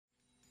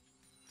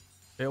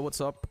Hey,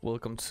 what's up?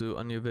 Welcome to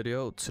a new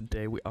video.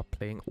 Today we are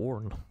playing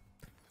ORNN.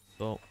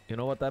 So, you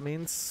know what that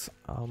means?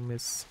 I'll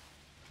miss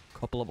a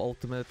couple of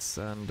ultimates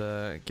and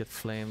get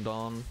flamed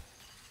on.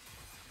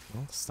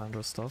 Well,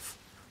 standard stuff.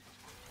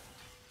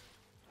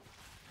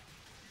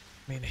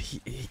 I mean,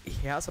 he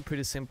has a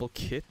pretty simple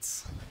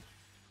kit.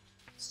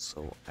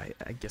 So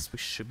I guess we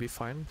should be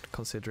fine,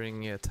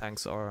 considering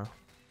tanks are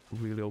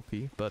really OP.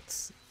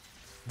 But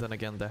then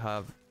again, they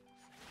have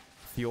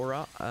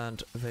Fiora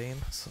and Vayne,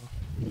 so...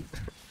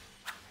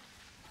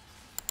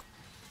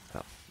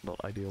 yeah, not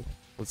ideal.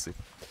 Let's see.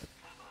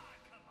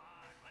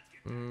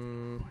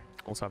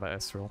 Also have a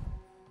Ezreal.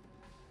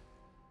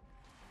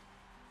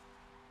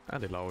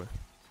 And Ilaoi.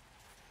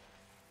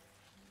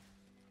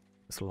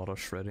 There's a lot of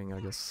shredding, I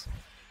guess.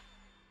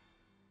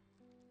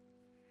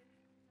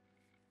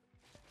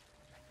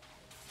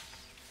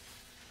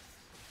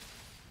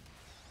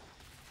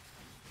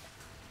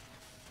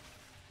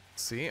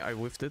 See, I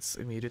whiffed it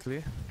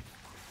immediately.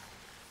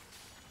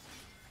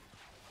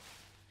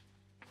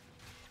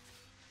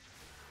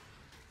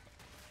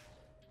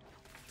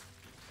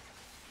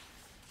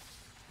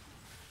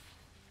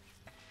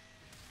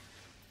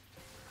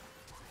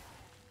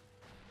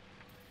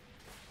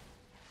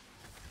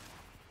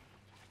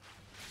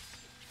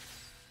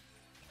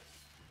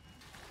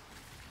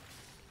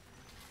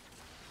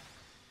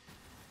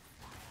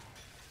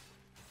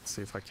 Let's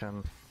see if I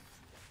can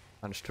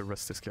manage to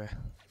rest this guy.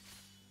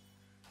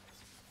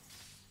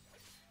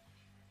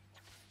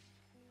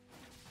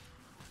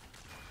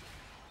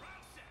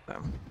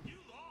 Damn.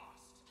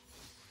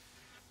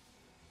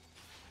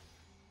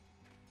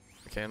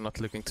 Okay, I'm not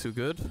looking too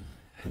good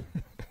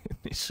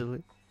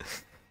initially.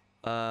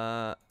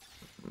 No.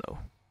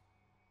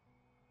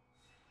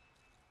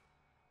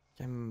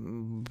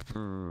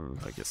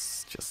 I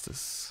guess just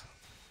this.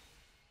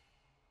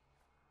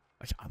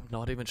 I'm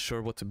not even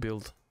sure what to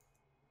build.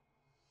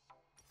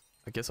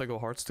 I guess I go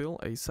Heartsteel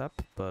ASAP,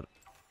 but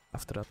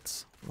after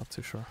that, I'm not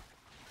too sure.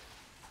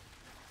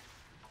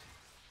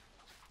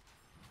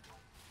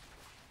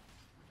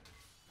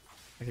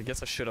 Like, I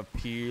guess I should have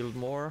peeled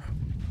more.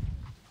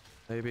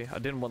 Maybe. I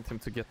didn't want him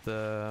to get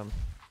the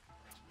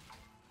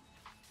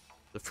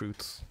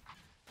fruits.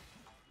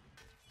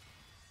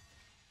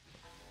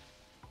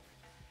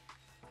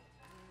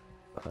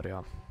 But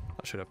yeah,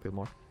 I should have peeled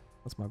more.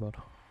 That's my bad.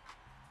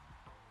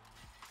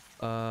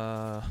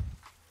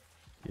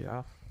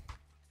 Yeah.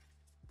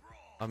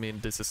 I mean,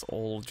 this is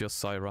all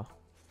just Zyra.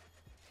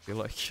 I feel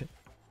like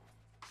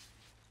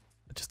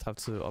I just have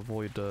to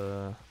avoid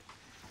the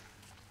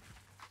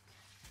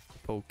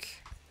poke.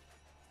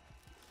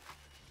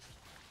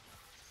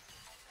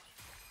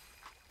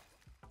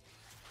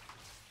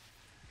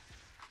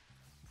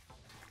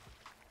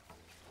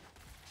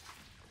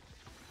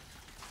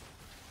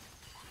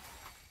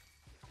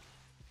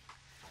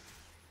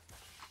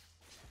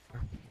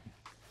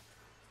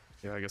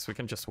 Yeah, I guess we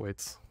can just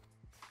wait.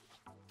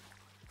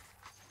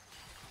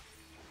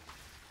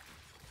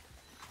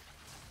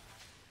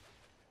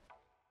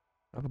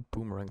 I have a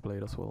boomerang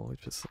blade as well,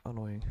 which is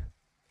annoying.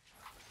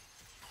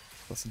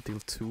 Doesn't deal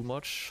too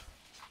much.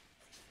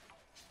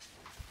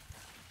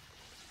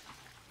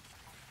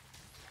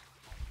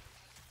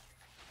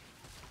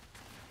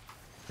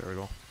 There we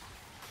go.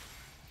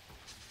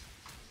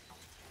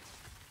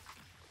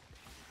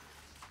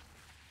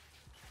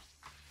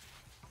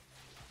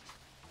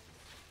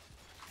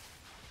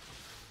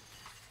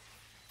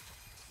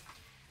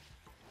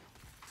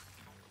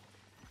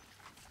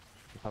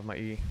 Have my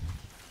E.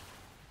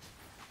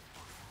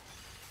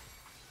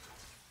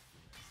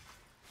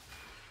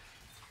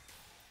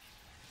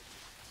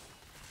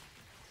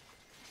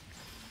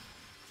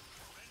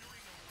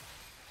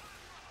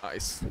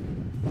 Nice.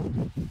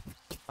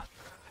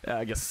 Yeah,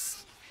 I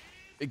guess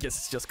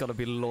it's just gonna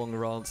be long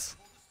rounds.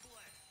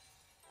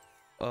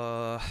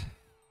 I'm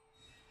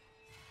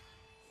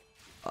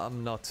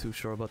not too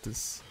sure about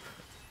this.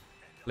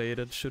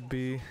 Bladed should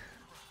be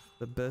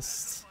the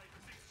best.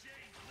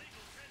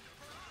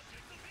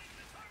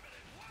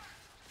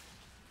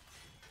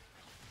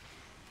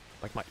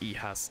 Like, my E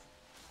has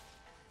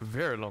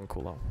very long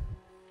cooldown.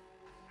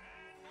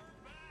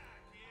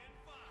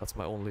 That's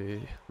my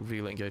only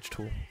real engage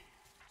tool.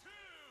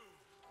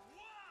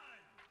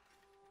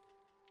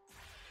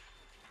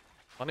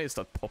 Funny is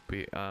that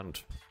Poppy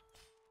and...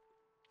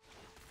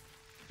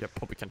 yeah,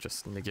 Poppy can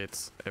just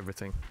negate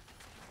everything.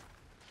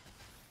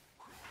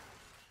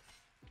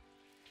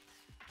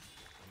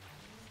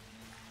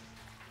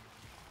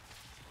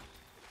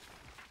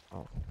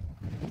 Oh.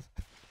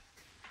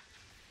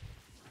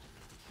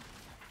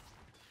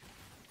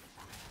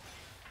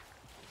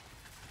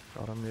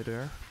 Got him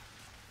midair.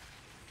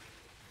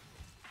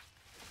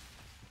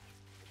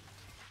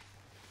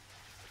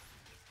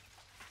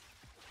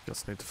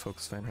 Just need to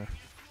focus Vayne here.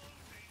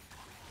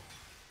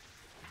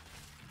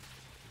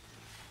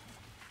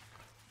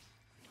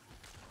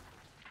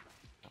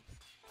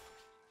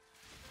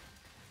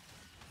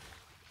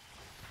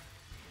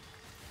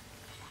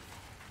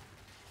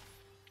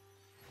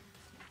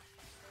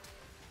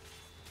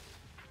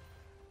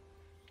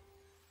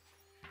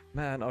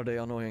 Man, are they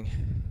annoying.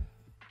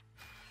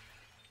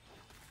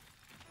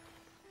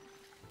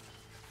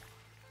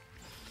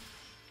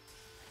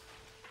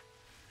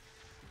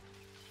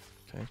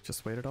 Okay,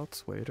 just wait it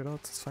out,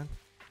 it's fine.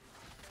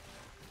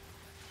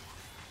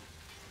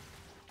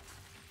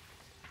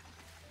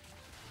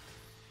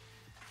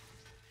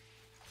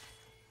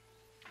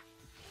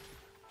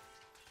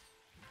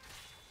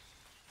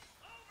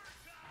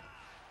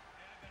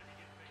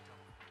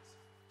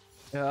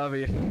 Yeah, I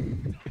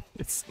mean,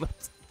 it's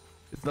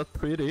not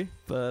pretty,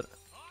 but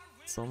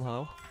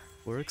somehow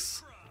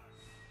works.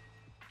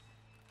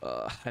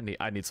 I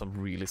need some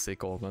really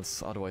sick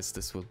augments, otherwise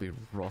this will be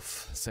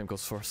rough. Same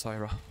goes for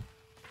Syra.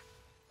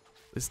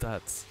 Is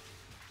that?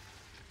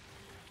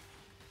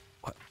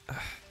 What?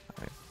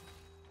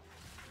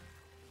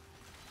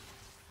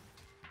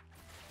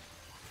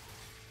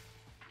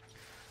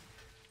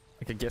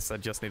 I can guess I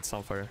just need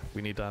Sunfire.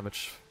 We need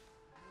damage.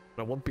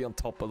 But I won't be on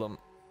top of them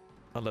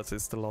unless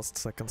it's the last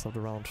seconds of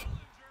the round.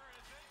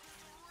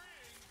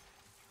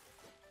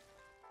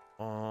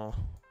 Oh.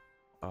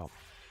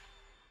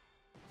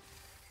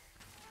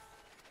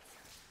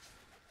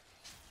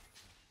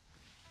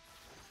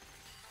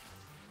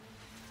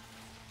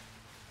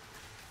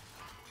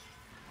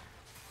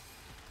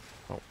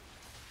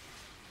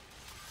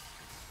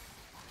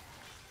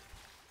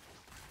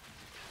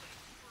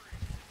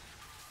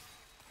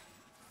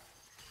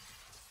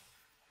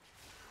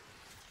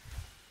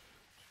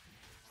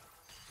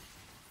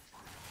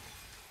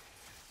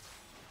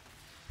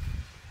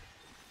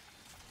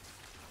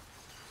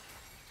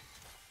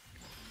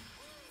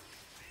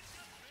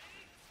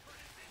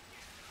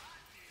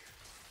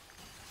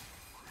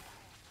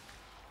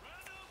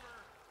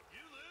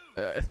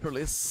 It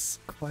really is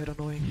quite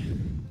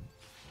annoying.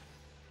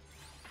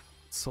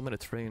 So many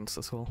trains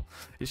as well.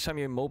 Each time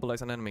you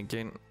immobilize an enemy,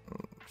 gain...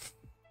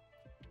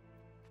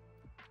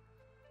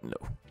 No.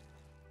 Okay,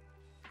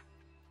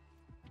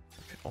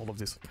 all of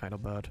these are kind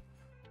of bad.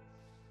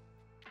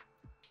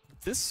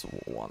 This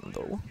one,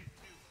 though...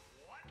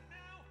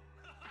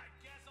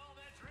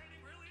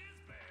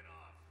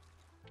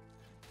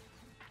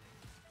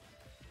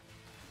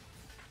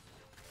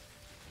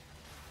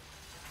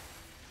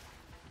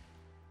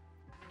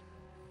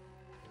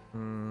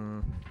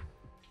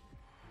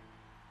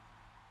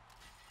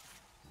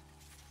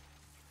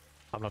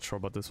 I'm not sure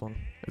about this one.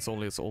 It's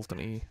only its ult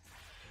and E.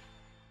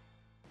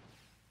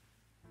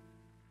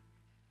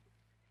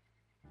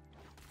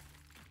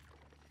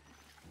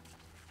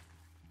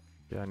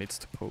 Yeah, it needs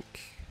to poke.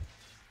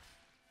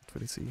 What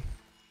will he see?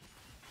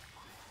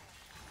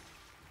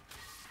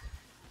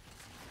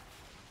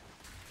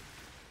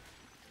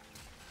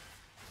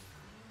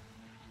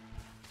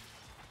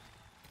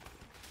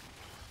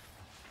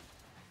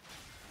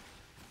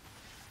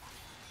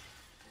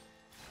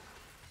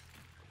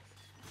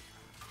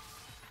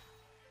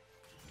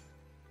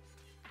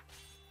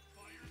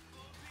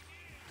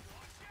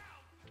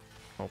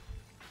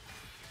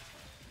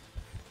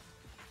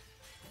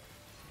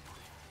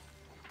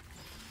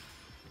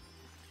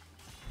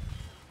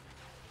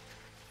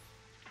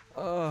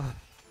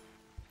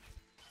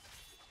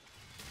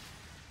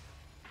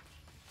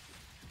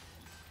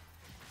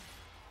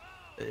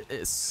 It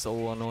is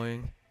so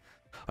annoying.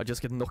 I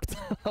just get knocked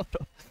out.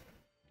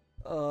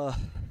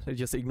 They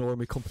just ignore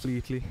me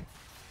completely.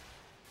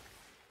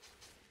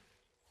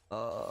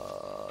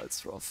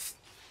 It's rough.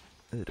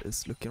 It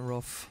is looking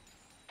rough.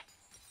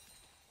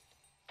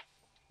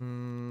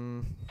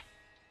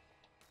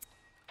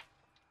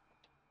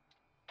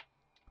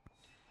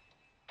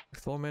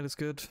 Thornmail is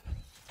good.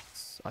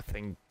 I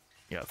think,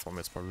 yeah,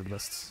 Thornmail is probably the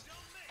best.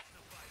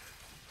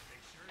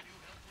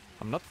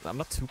 I'm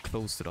not too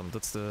close to them.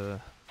 That's the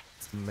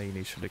main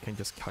issue. They can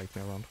just kite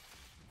me around.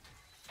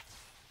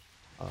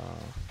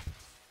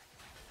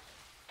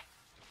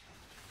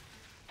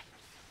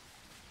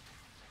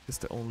 Is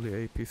the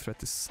only AP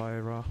threat is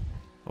Syra.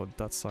 Oh,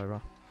 that's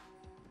Syra.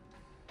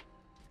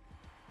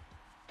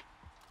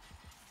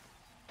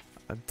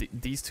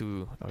 These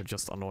two are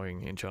just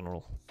annoying in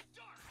general.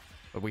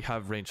 But we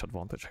have range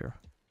advantage here.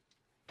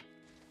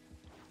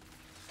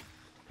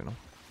 You know.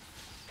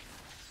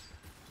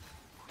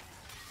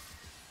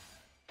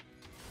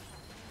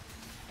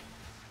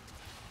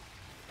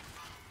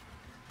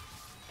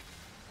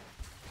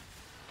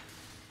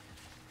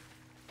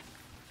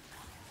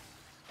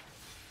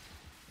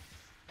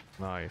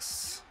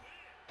 Nice.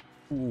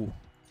 Ooh.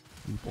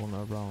 Keep on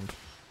around.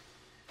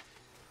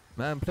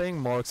 Man,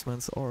 playing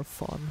marksmans are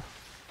fun.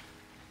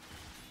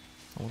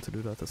 I want to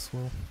do that as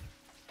well.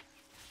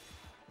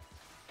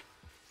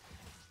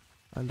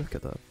 And look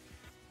at that.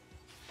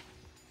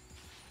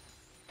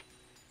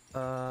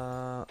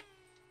 I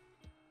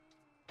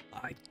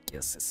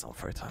guess it's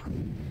Sunfire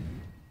time.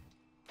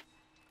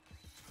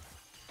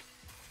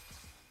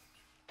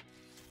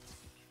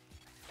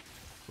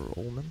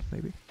 Rollman,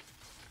 maybe?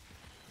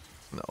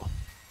 No.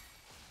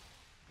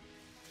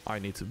 I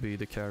need to be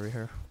the carry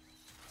here.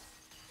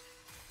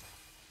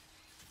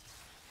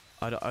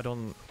 I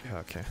don't... Yeah,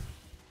 okay.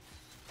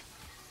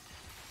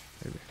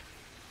 Maybe.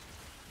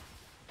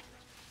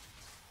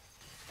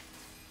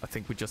 I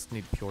think we just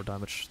need pure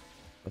damage.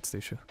 That's the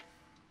issue.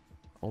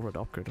 Already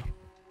upgraded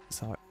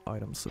his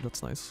items, so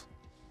that's nice.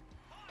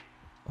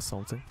 Or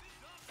something.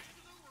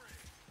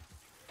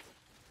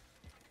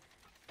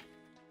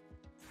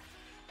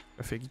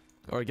 I think,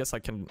 or I guess I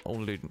can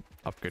only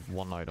upgrade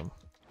one item,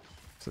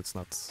 so it's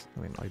not,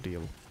 I mean,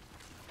 ideal.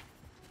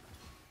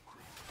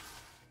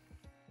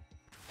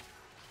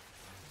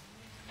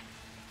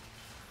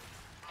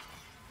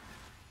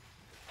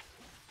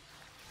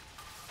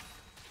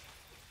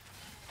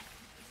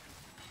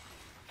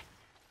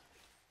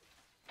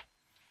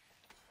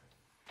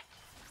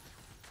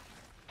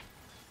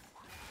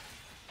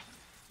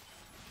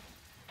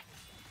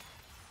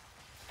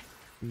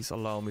 Please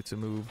allow me to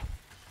move.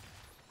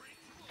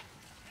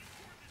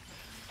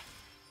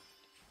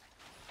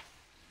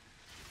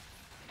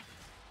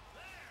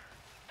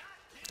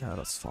 Yeah,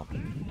 that's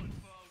fun.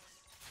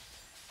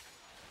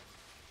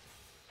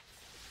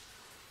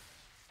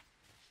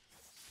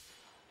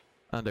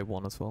 And they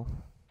won as well.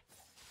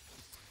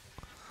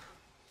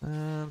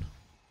 And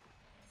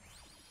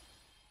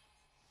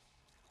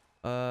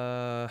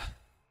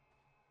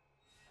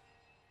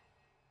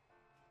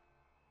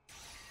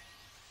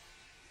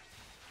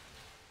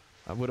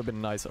it would have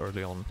been nice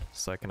early on,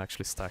 so I can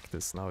actually stack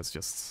this. Now it's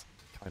just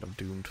kind of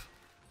doomed.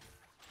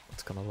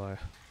 Not gonna lie.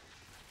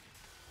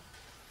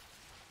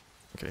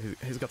 Okay,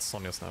 he's got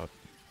Sonya's now.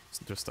 It's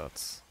just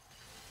that.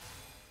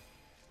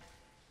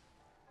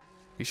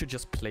 He should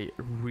just play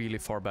really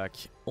far back.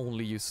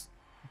 Only use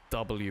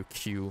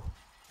WQ.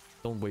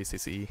 Don't waste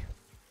his E.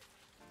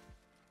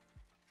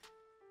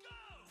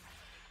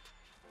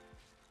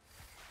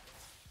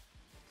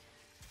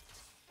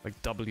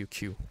 Like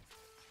WQ.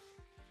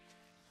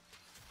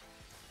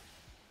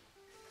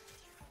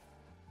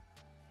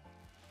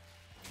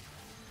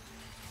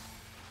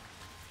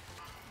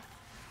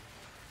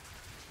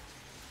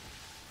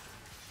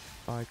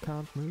 I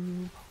can't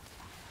move.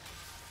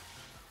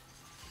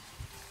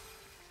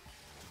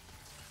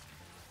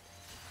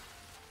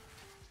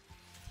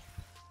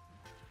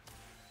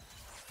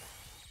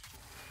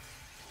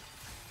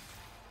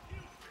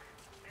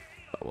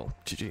 Oh well,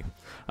 GG.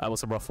 That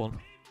was a rough one.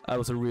 That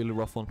was a really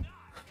rough one.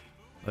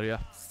 But yeah,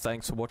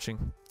 thanks for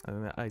watching.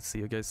 And I see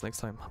you guys next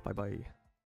time. Bye bye.